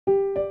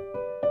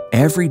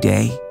Every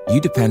day,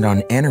 you depend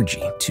on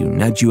energy to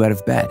nudge you out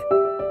of bed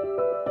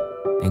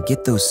and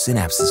get those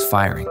synapses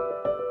firing.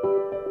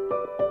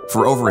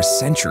 For over a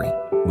century,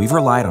 we've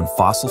relied on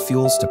fossil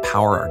fuels to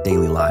power our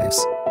daily lives.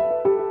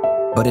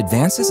 But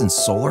advances in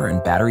solar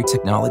and battery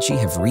technology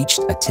have reached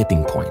a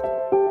tipping point.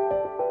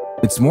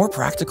 It's more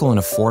practical and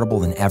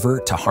affordable than ever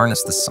to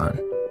harness the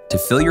sun, to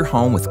fill your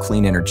home with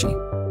clean energy.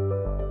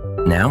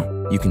 Now,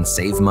 you can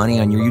save money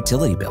on your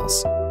utility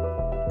bills,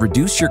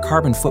 reduce your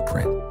carbon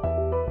footprint,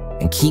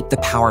 and keep the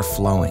power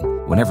flowing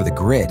whenever the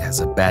grid has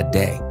a bad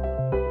day.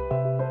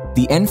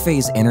 The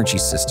Enphase energy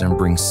system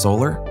brings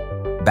solar,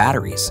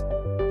 batteries,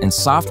 and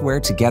software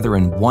together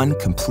in one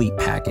complete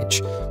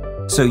package,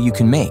 so you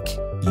can make,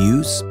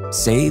 use,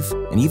 save,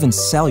 and even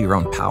sell your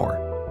own power.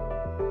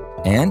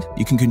 And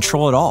you can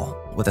control it all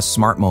with a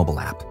smart mobile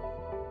app.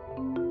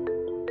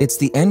 It's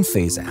the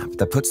Enphase app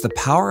that puts the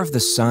power of the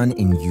sun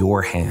in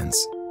your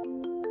hands.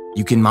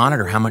 You can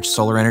monitor how much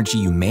solar energy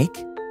you make,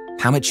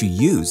 how much you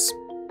use,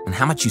 and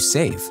how much you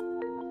save.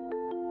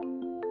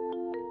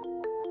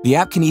 The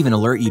app can even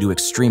alert you to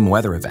extreme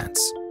weather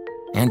events,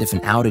 and if an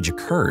outage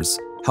occurs,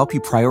 help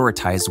you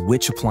prioritize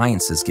which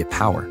appliances get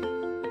power.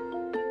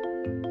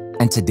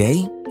 And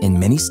today, in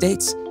many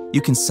states,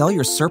 you can sell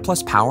your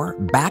surplus power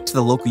back to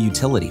the local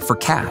utility for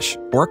cash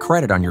or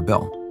credit on your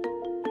bill.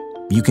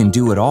 You can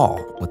do it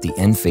all with the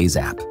Enphase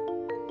app.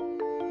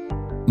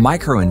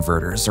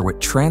 Microinverters are what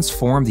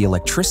transform the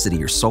electricity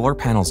your solar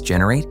panels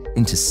generate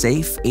into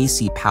safe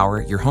AC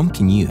power your home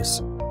can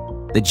use.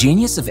 The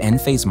genius of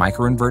Enphase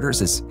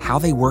microinverters is how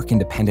they work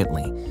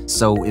independently,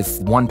 so if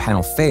one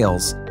panel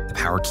fails, the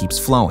power keeps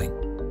flowing.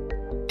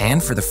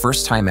 And for the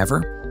first time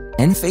ever,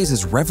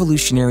 Enphase's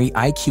revolutionary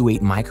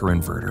IQ8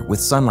 microinverter with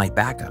sunlight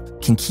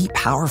backup can keep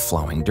power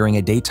flowing during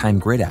a daytime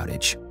grid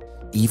outage,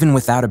 even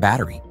without a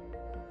battery.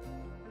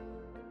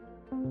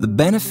 The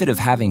benefit of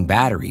having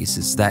batteries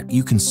is that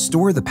you can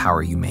store the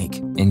power you make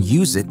and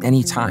use it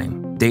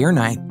anytime, day or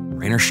night,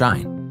 rain or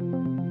shine.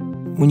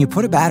 When you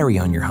put a battery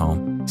on your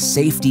home,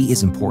 safety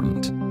is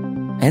important.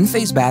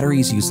 Enphase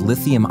batteries use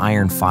lithium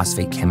iron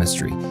phosphate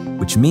chemistry,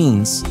 which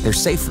means they're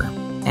safer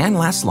and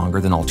last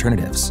longer than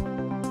alternatives.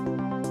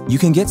 You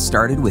can get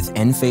started with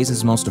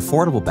Enphase's most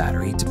affordable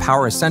battery to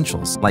power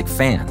essentials like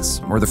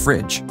fans or the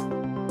fridge.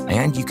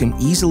 And you can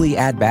easily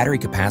add battery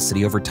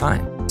capacity over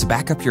time to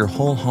back up your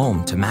whole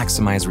home to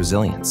maximize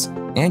resilience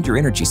and your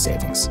energy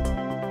savings.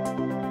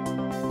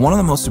 One of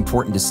the most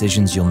important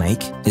decisions you'll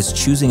make is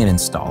choosing an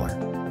installer.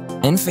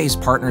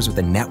 Enphase partners with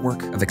a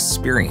network of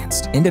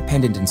experienced,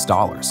 independent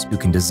installers who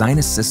can design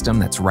a system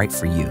that's right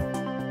for you.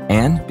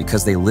 And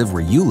because they live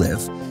where you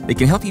live, they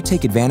can help you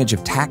take advantage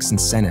of tax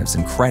incentives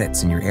and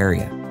credits in your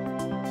area.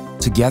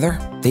 Together,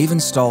 they've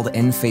installed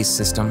Enphase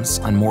systems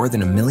on more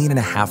than 1.5 million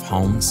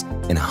homes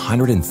in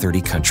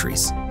 130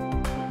 countries.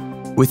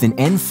 With an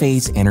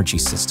Enphase energy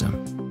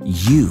system,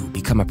 you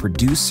become a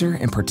producer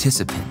and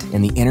participant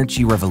in the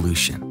energy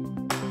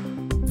revolution.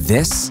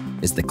 This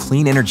is the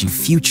clean energy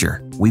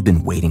future we've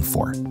been waiting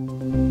for.